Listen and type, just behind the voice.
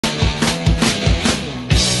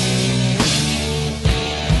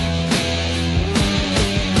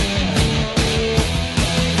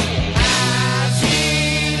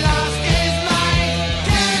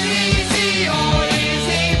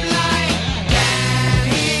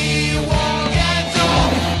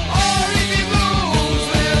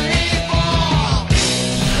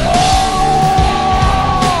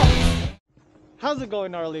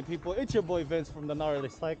going, gnarly people? It's your boy Vince from the Gnarly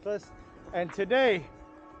Cyclist, and today,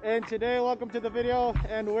 welcome to the video.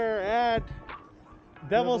 And we're at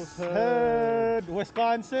Devil's Head,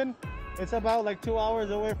 Wisconsin. It's about like 2 hours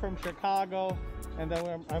away from Chicago. And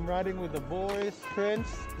then I'm riding with the boys, Prince,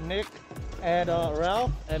 Nick, and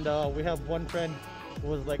Ralph. And we have one friend who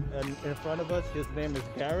was like in front of us. His name is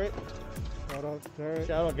Garrett. Shout out Garrett.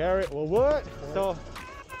 Shout out Garrett. Well, what? So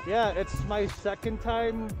yeah, it's my third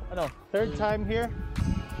time here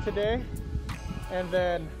today, and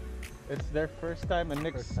then it's their first time and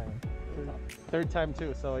Nick's third time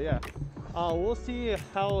too. So yeah, we'll see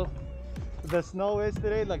how the snow is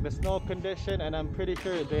today, like the snow condition, and I'm pretty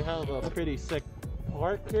sure they have a pretty sick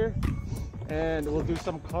park here, and we'll do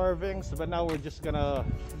some carvings. But now we're just gonna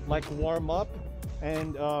like warm up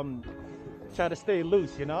and try to stay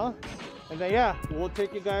loose, you know. And then yeah, we'll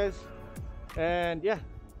take you guys, and yeah,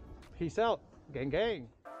 peace out, gang gang.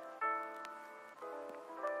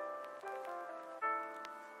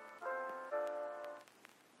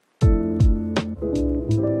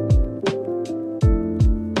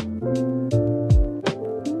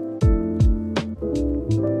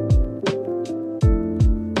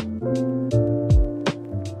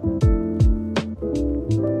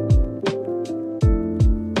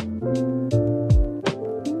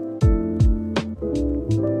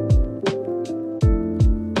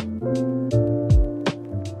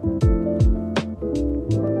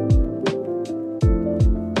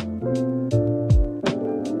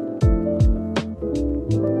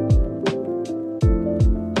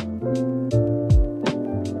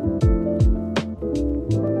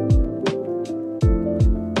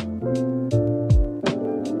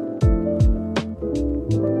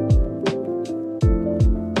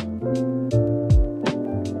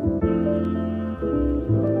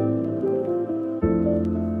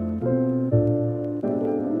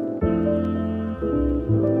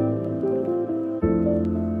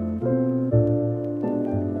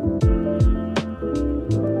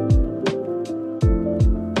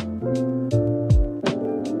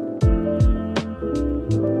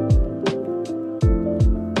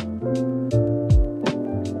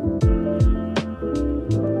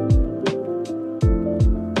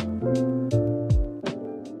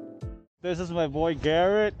 This is my boy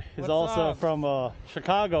Garrett. He's also from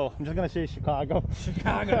Chicago. I'm just gonna say Chicago.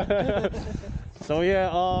 Chicago. So yeah,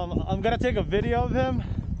 I'm gonna take a video of him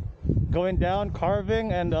going down,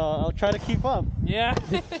 carving, and I'll try to keep up. Yeah.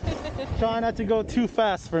 Try not to go too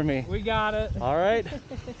fast for me. We got it. All right.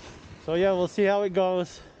 So yeah, we'll see how it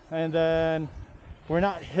goes, and then we're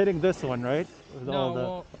not hitting this one, right? With no,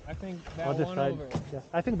 well, I think that one over. Yeah.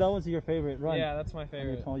 I think that was your favorite run. Yeah, that's my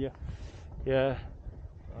favorite. Yeah.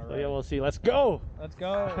 All So right. yeah, we'll see. Let's go. Let's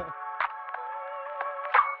go.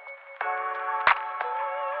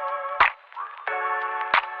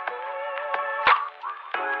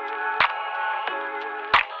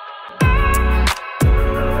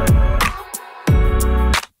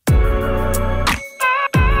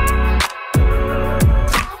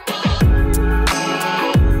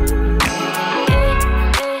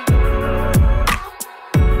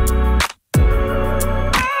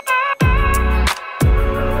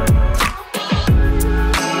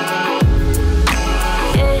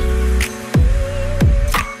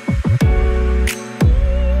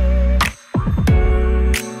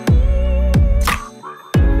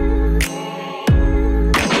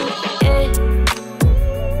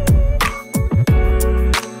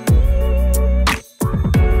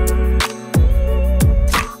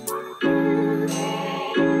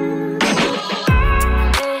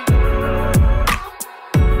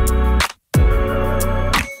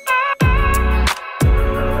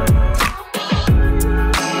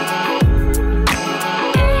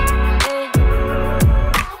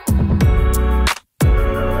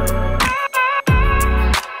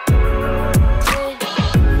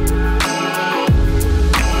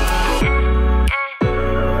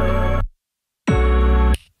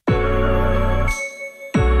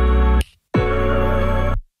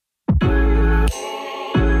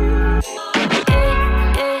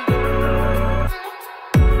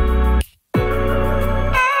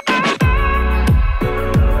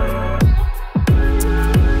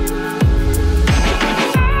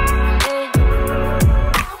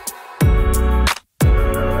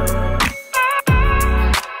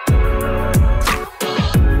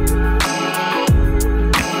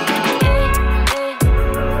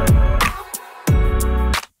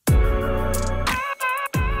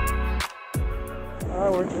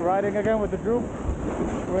 riding again with the group.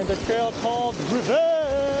 We're in the trail called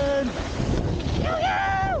Revenge.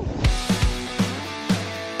 Yo! 「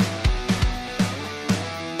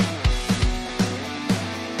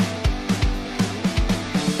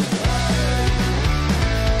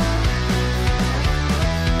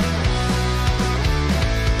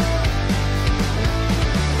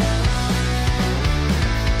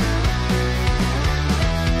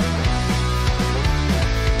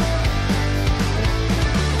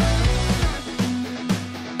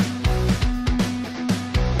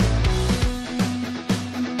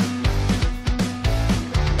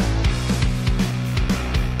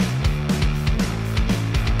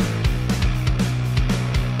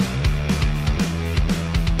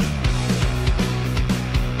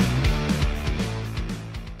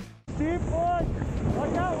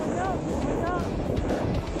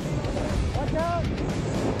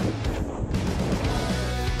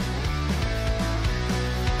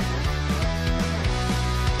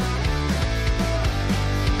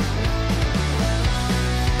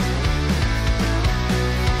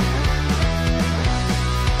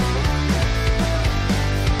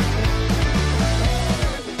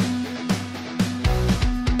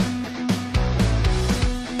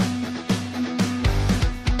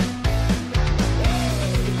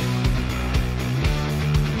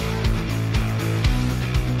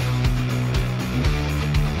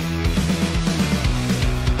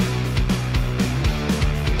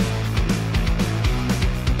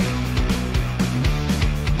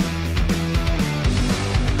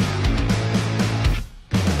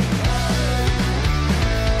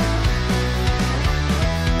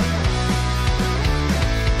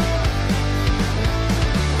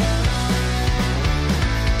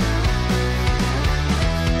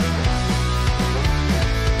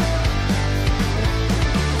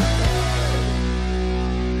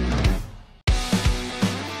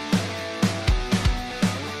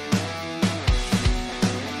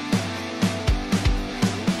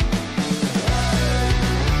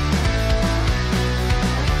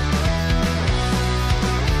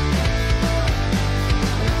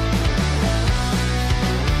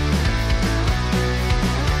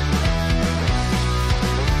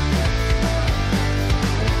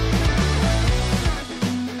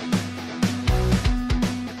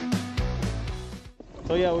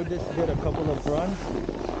yeah, we just did a couple of runs,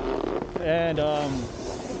 and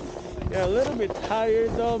yeah, a little bit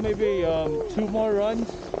tired though. Maybe 2 more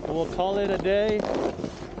runs, we'll call it a day.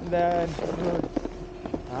 And then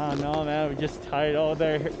I don't know, man, we're just tired. Oh,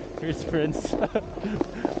 here's Prince.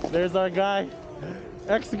 There's our guy,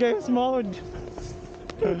 X Games mode.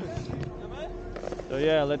 So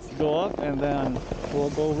yeah, let's go up and then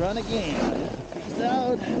we'll go run again. Peace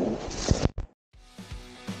out.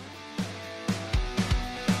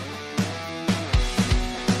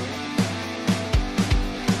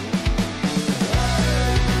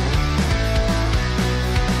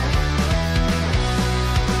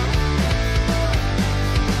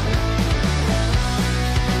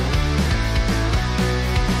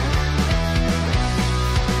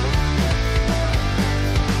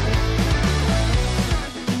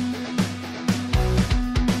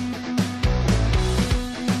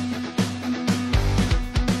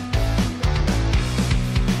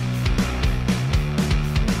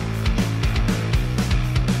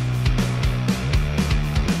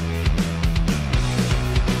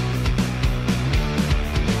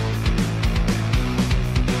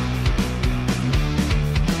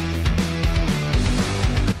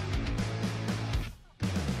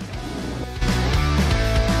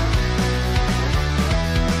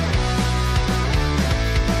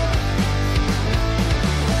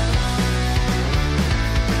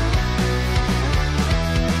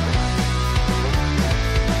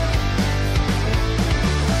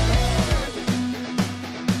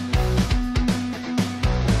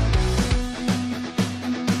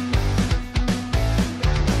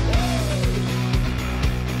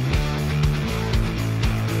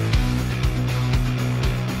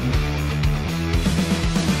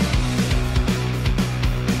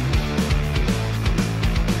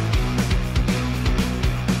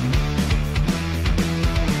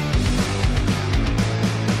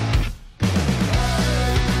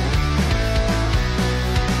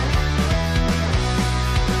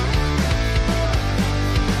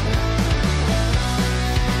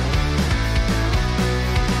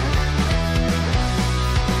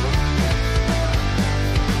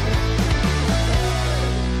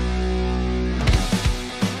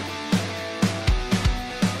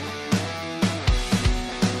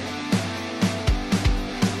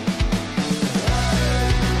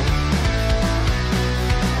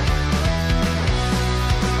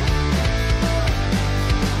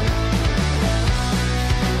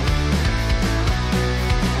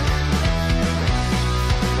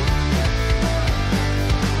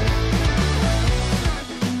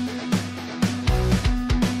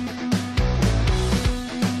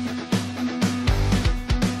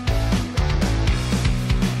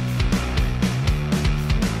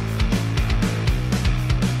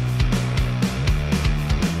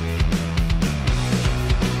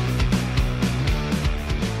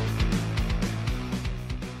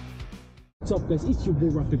 What's up guys, it's your boy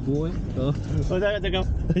Rocket Boy. Oh,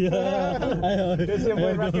 yeah. It's your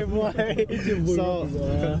boy Rocket Boy. It's your boy Rocket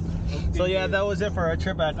Boy. So yeah, that was it for our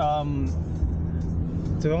trip at what's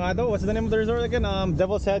the name of the resort again?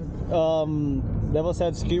 Devil's Head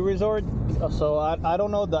Ski Resort. So I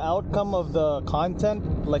don't know the outcome of the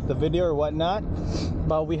content, like the video or whatnot,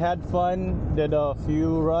 but we had fun, did a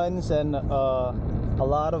few runs, and a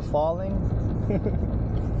lot of falling.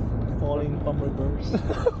 Falling from reverse.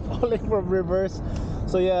 Falling from reverse.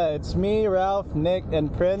 So yeah, it's me, Ralph, Nick,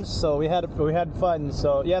 and Prince. So we had fun.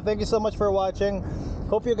 So yeah, thank you so much for watching.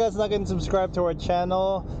 Hope you guys like and subscribe to our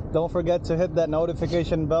channel. Don't forget to hit that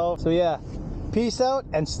notification bell. So yeah, peace out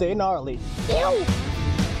and stay gnarly. Ew.